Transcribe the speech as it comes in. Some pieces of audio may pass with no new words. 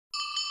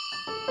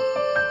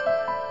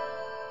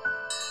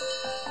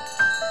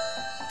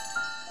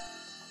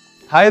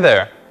Hi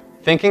there!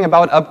 Thinking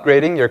about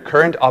upgrading your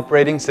current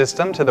operating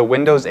system to the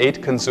Windows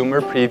 8 Consumer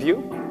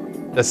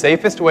Preview? The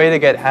safest way to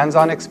get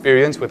hands-on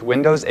experience with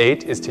Windows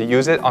 8 is to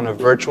use it on a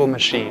virtual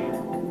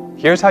machine.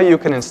 Here's how you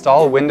can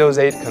install Windows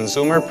 8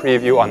 Consumer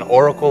Preview on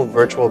Oracle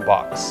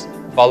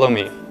VirtualBox. Follow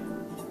me.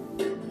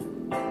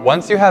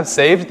 Once you have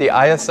saved the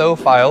ISO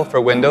file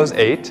for Windows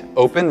 8,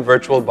 open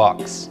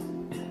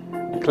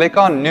VirtualBox. Click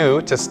on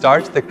New to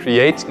start the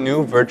Create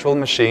New Virtual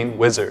Machine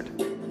wizard.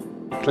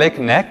 Click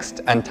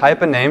Next and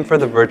type a name for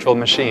the virtual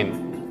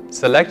machine.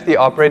 Select the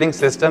operating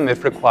system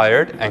if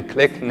required and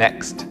click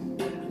Next.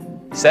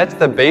 Set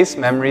the base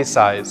memory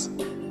size.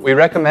 We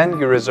recommend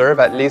you reserve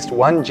at least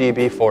 1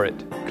 GB for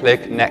it.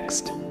 Click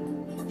Next.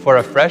 For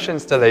a fresh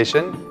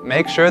installation,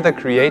 make sure the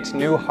Create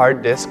New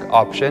Hard Disk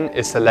option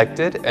is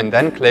selected and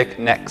then click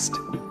Next.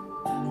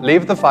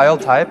 Leave the file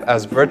type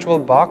as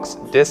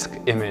VirtualBox Disk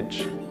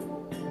Image.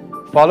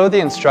 Follow the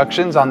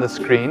instructions on the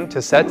screen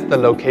to set the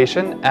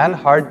location and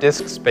hard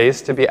disk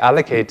space to be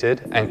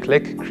allocated and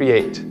click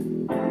Create.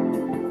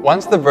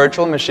 Once the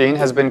virtual machine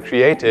has been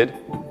created,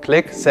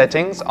 click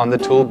Settings on the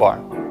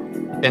toolbar.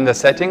 In the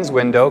Settings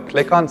window,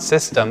 click on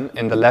System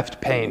in the left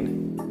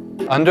pane.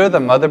 Under the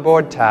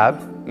Motherboard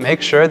tab,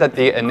 make sure that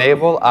the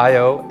Enable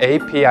I/O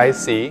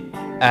APIC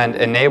and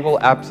Enable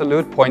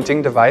Absolute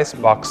Pointing Device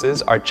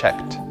boxes are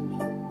checked.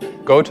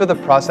 Go to the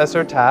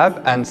Processor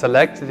tab and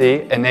select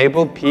the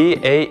Enable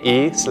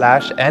PAE/NX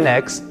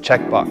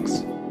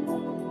checkbox.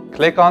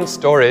 Click on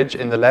Storage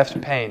in the left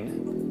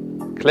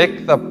pane.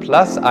 Click the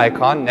plus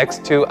icon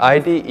next to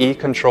IDE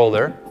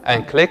Controller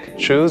and click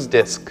Choose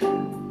Disk.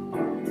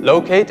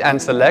 Locate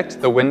and select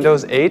the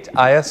Windows 8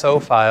 ISO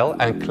file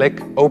and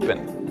click Open.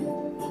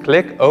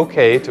 Click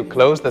OK to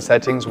close the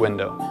settings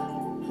window.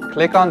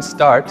 Click on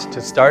Start to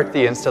start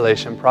the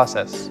installation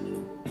process.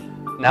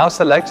 Now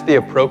select the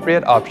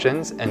appropriate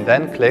options and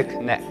then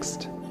click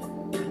Next.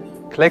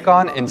 Click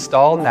on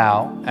Install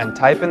Now and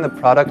type in the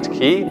product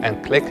key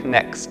and click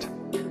Next.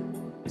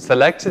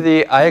 Select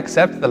the I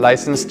accept the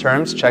license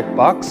terms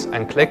checkbox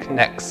and click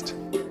Next.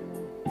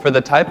 For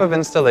the type of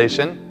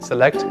installation,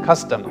 select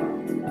Custom.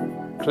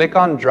 Click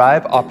on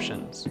Drive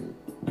Options.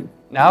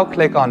 Now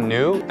click on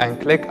New and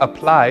click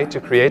Apply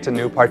to create a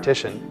new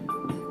partition.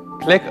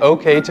 Click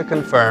OK to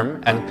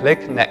confirm and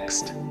click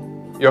Next.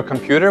 Your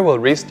computer will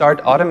restart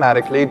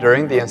automatically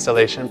during the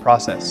installation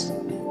process.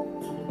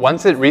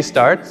 Once it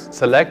restarts,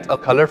 select a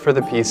color for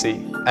the PC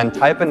and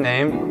type a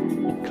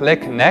name.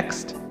 Click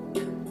Next.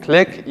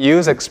 Click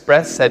Use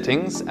Express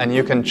Settings and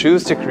you can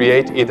choose to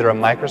create either a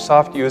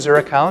Microsoft user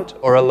account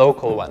or a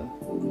local one.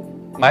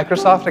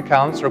 Microsoft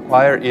accounts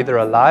require either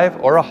a live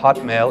or a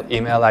Hotmail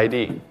email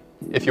ID.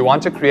 If you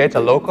want to create a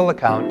local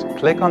account,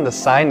 click on the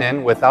Sign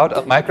In without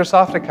a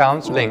Microsoft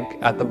accounts link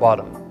at the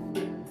bottom.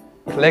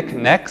 Click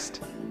Next.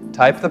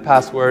 Type the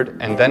password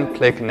and then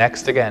click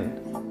Next again.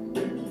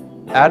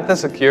 Add the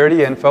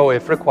security info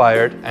if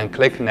required and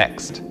click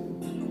Next.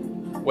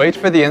 Wait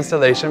for the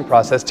installation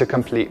process to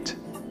complete.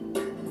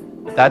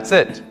 That's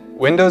it!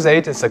 Windows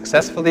 8 is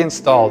successfully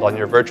installed on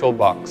your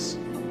VirtualBox.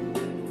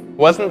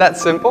 Wasn't that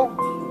simple?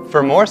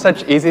 For more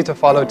such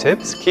easy-to-follow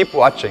tips, keep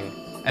watching.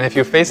 And if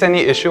you face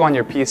any issue on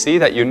your PC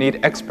that you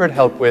need expert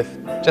help with,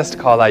 just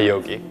call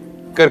iYogi.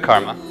 Good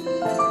karma!